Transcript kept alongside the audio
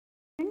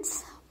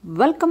Friends,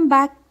 welcome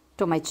back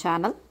to my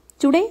channel.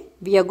 Today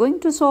we are going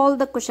to solve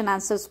the question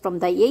answers from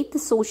the 8th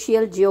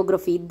Social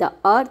Geography, the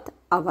Earth,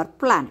 our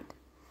planet.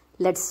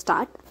 Let's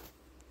start.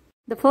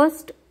 The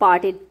first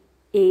part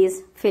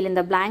is fill in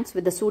the blanks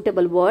with the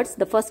suitable words.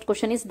 The first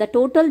question is the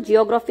total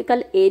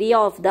geographical area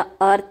of the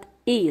Earth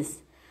is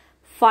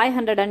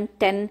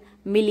 510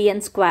 million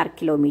square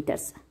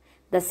kilometers.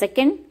 The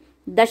second,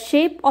 the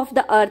shape of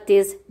the Earth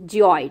is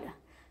geoid.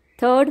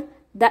 Third,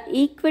 the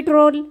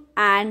equatorial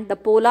and the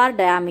polar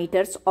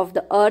diameters of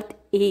the Earth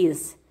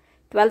is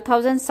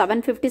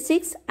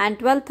 12,756 and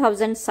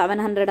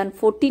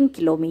 12,714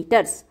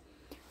 kilometers.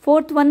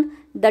 Fourth one,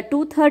 the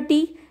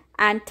 230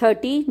 and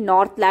 30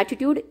 north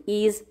latitude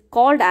is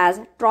called as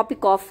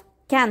Tropic of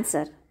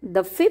Cancer.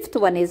 The fifth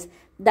one is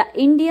the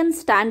Indian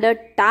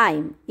Standard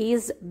Time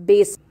is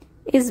based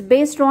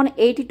on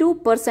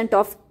 82%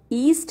 of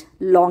east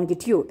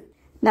longitude.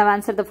 Now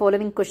answer the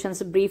following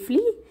questions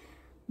briefly.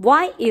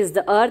 Why is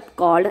the Earth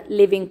called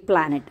living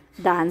planet?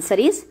 The answer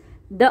is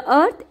the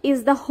Earth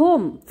is the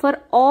home for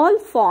all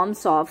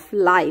forms of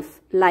life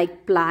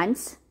like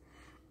plants,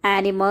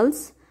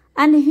 animals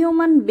and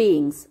human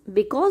beings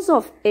because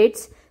of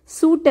its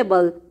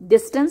suitable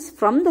distance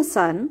from the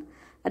sun,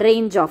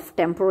 range of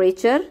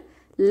temperature,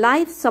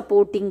 life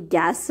supporting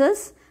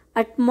gases,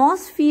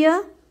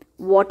 atmosphere,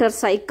 water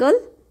cycle,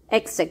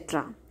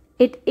 etc.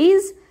 It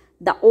is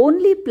the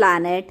only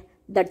planet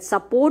that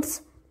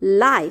supports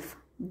life.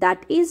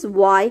 That is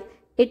why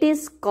it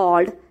is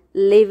called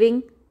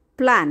living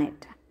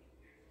planet.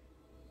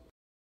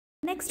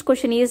 Next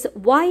question is,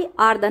 why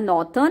are the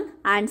northern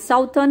and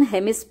southern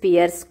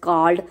hemispheres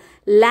called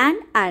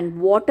land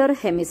and water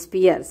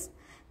hemispheres?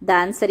 The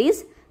answer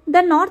is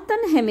the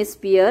northern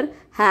hemisphere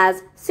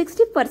has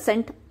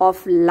 60%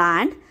 of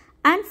land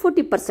and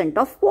 40%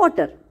 of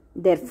water.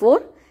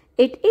 Therefore,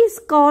 it is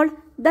called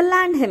the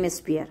land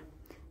hemisphere.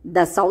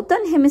 The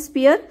southern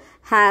hemisphere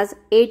has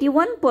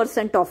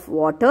 81% of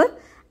water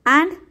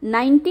and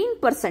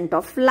 19%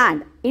 of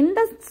land in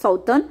the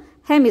southern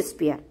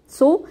hemisphere.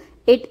 So,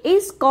 it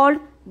is called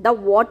the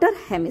water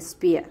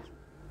hemisphere.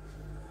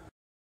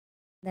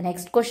 The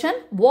next question,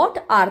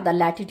 what are the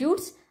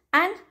latitudes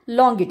and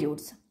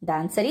longitudes? The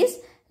answer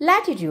is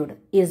latitude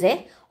is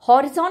a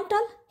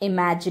horizontal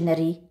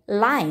imaginary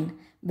line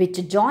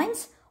which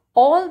joins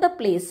all the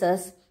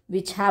places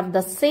which have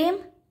the same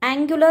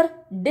angular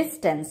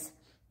distance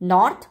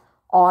north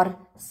or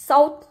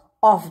south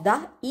of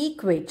the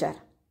equator.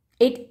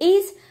 It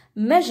is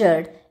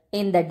measured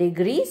in the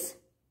degrees.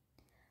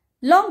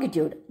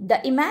 Longitude,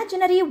 the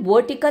imaginary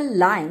vertical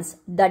lines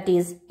that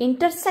is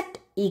intersect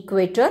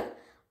equator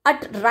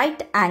at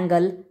right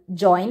angle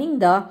joining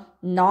the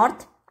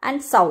north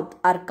and south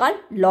are called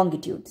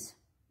longitudes.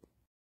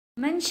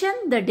 Mention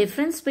the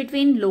difference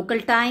between local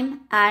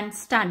time and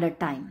standard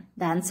time.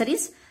 The answer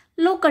is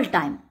local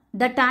time.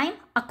 The time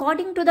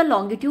according to the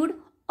longitude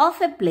of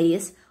a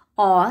place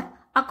or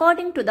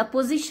according to the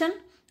position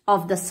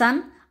of the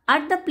sun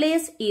at the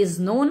place is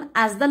known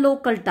as the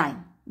local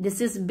time.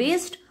 This is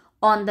based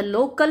on the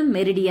local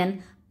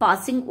meridian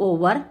passing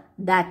over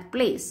that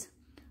place.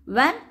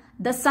 When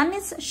the sun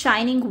is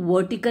shining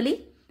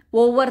vertically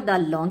over the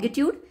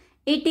longitude,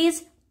 it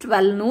is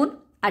 12 noon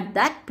at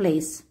that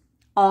place.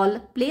 All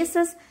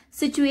places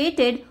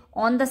situated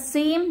on the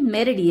same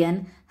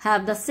meridian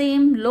have the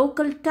same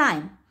local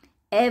time.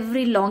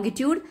 Every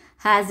longitude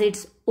has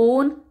its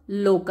own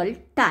local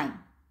time.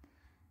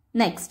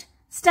 Next,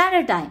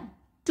 standard time.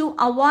 To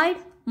avoid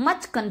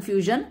much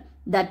confusion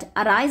that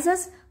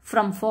arises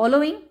from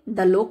following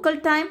the local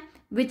time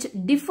which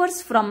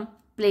differs from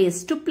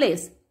place to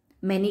place.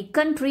 Many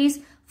countries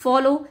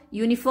follow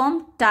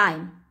uniform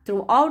time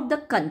throughout the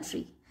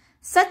country.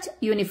 Such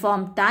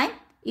uniform time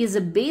is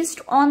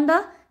based on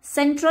the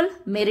central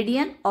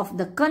meridian of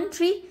the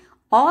country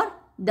or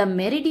the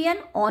meridian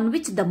on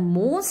which the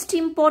most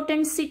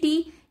important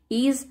city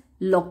is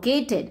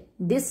located.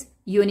 This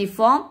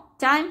uniform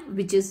time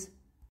which is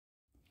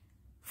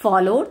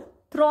followed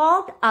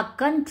throughout a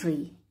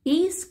country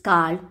is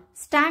called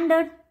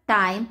standard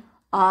time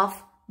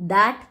of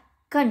that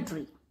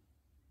country.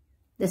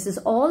 This is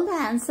all the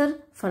answer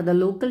for the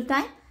local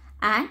time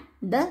and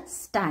the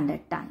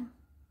standard time.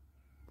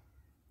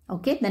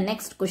 Okay, the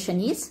next question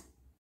is,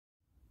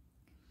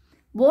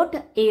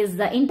 what is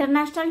the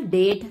international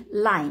date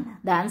line?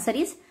 The answer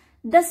is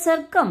the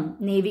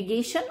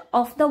circumnavigation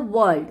of the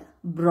world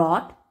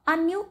brought a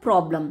new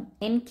problem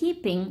in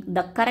keeping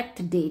the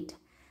correct date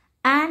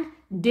and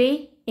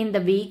day in the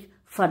week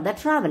for the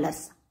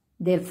travelers.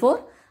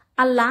 Therefore,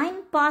 a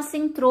line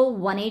passing through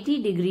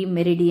 180-degree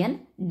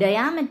meridian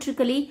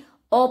diametrically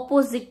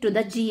opposite to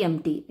the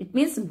GMT, it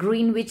means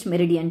Greenwich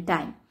Meridian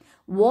Time,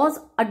 was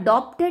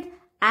adopted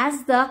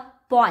as the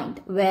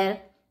point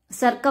where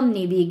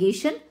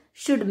circumnavigation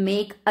should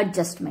make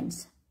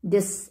adjustments.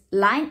 This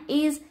line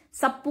is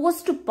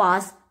supposed to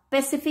pass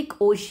Pacific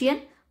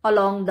Ocean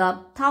along the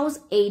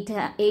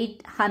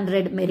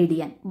 1800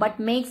 meridian but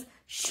makes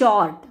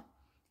short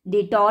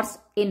detours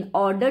in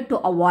order to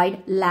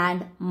avoid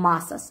land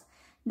masses.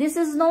 This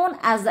is known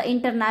as the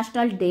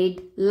international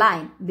date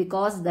line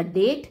because the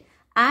date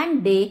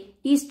and day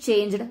is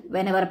changed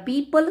whenever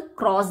people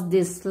cross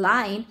this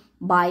line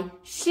by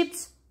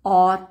ships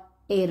or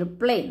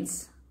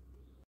airplanes.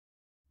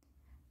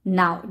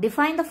 Now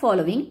define the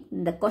following.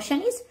 The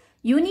question is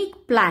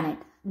unique planet.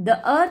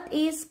 The Earth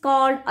is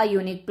called a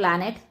unique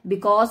planet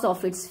because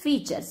of its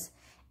features.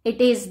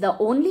 It is the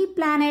only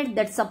planet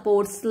that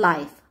supports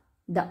life.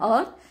 The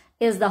Earth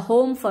is the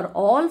home for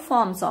all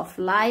forms of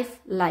life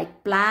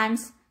like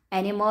plants,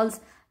 animals,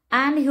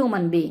 and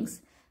human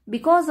beings.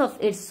 Because of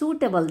its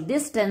suitable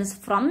distance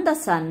from the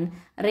sun,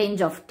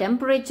 range of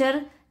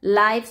temperature,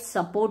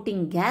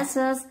 life-supporting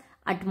gases,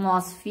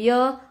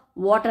 atmosphere,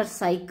 water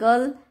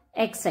cycle,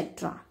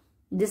 etc.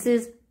 This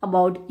is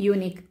about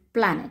unique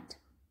planet.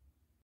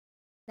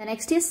 The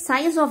next is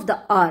size of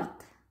the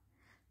Earth.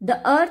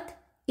 The Earth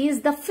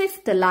is the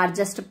fifth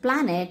largest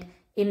planet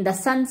in the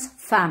Sun's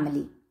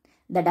family.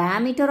 The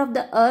diameter of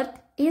the Earth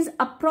is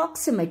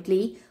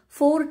approximately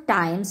 4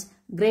 times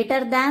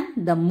greater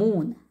than the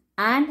Moon,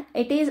 and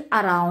it is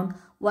around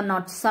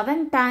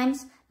 107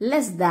 times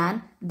less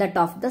than that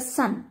of the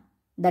Sun.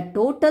 The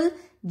total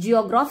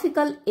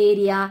geographical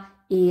area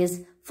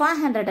is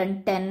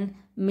 510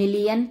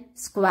 million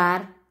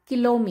square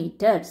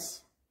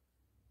kilometers.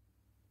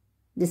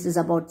 This is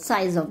about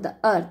size of the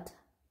Earth.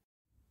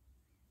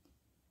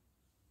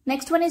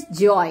 Next one is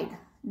geoid.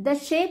 The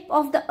shape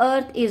of the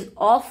Earth is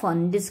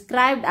often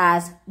described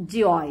as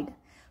geoid,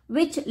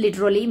 which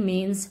literally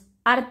means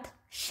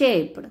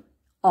earth-shaped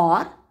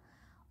or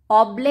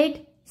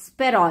oblate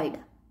spheroid.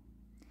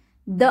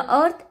 The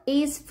Earth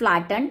is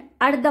flattened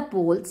at the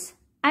poles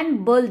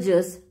and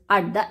bulges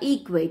at the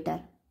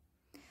equator.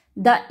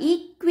 The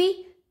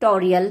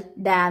equatorial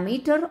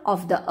diameter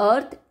of the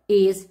Earth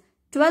is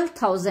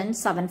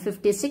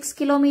 12,756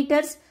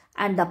 kilometers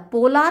and the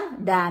polar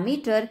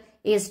diameter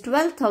is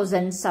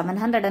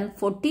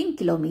 12,714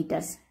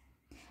 kilometers.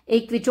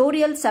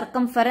 Equatorial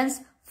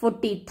circumference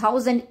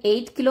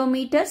 40,008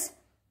 kilometers.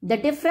 The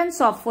difference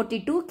of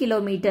 42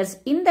 kilometers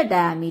in the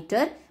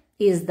diameter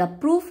is the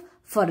proof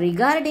for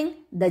regarding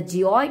the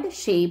geoid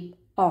shape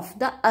of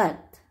the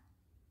Earth.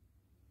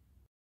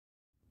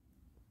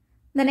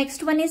 The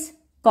next one is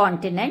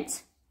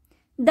continents.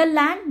 The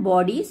land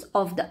bodies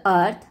of the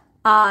Earth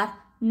are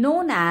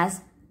known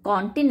as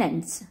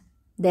continents.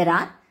 There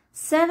are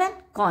 7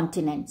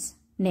 continents,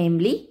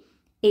 namely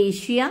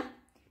Asia,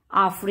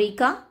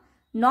 Africa,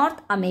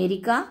 North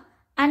America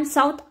and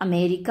South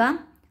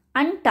America,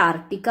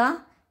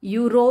 Antarctica,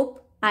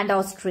 Europe and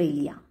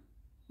Australia.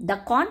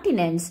 The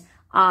continents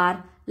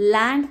are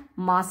land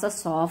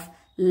masses of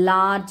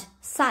large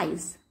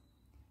size.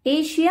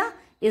 Asia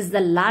is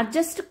the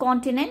largest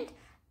continent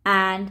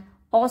and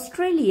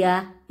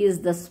Australia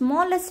is the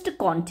smallest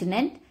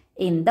continent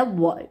in the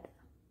world.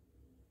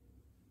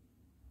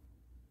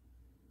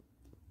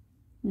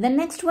 The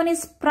next one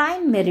is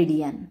prime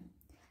meridian.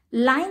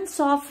 Lines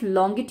of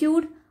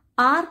longitude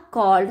are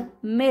called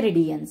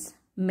meridians.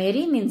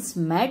 Meri means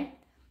mid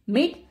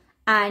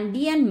and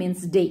dian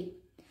means day.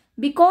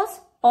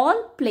 Because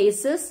all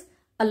places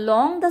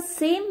along the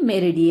same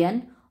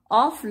meridian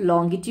of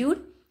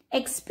longitude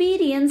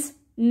experience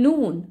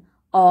noon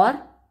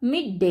or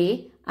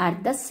midday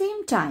at the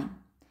same time.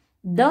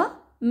 The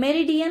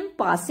meridian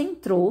passing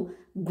through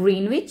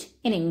Greenwich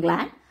in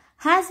England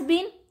has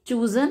been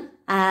chosen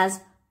as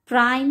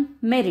prime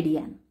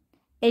meridian.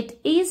 It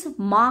is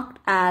marked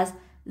as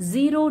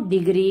 0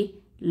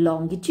 degree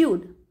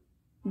longitude.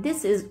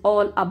 This is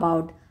all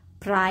about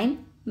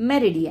prime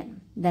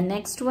meridian. The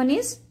next one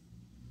is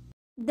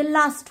the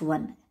last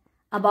one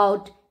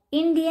about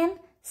Indian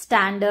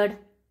Standard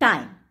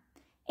Time.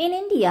 In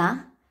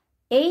India,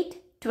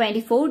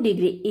 824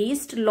 degree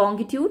east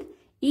longitude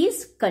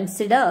is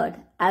considered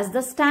as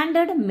the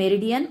standard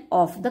meridian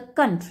of the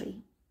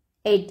country.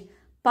 It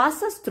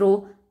passes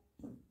through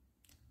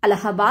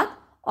Allahabad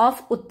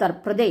of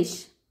Uttar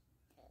Pradesh.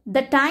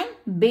 The time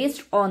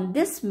based on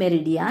this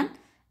meridian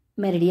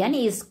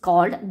is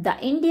called the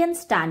Indian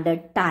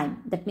Standard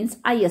Time. That means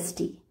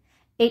IST.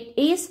 It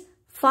is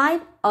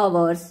 5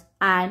 hours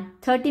and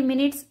 30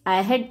 minutes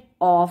ahead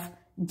of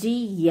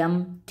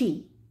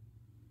GMT.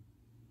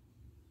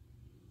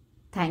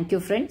 Thank you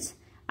friends.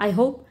 I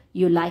hope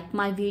you like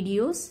my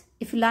videos.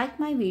 If you like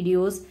my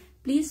videos,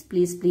 please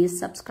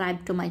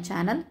subscribe to my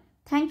channel.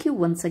 Thank you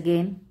once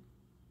again.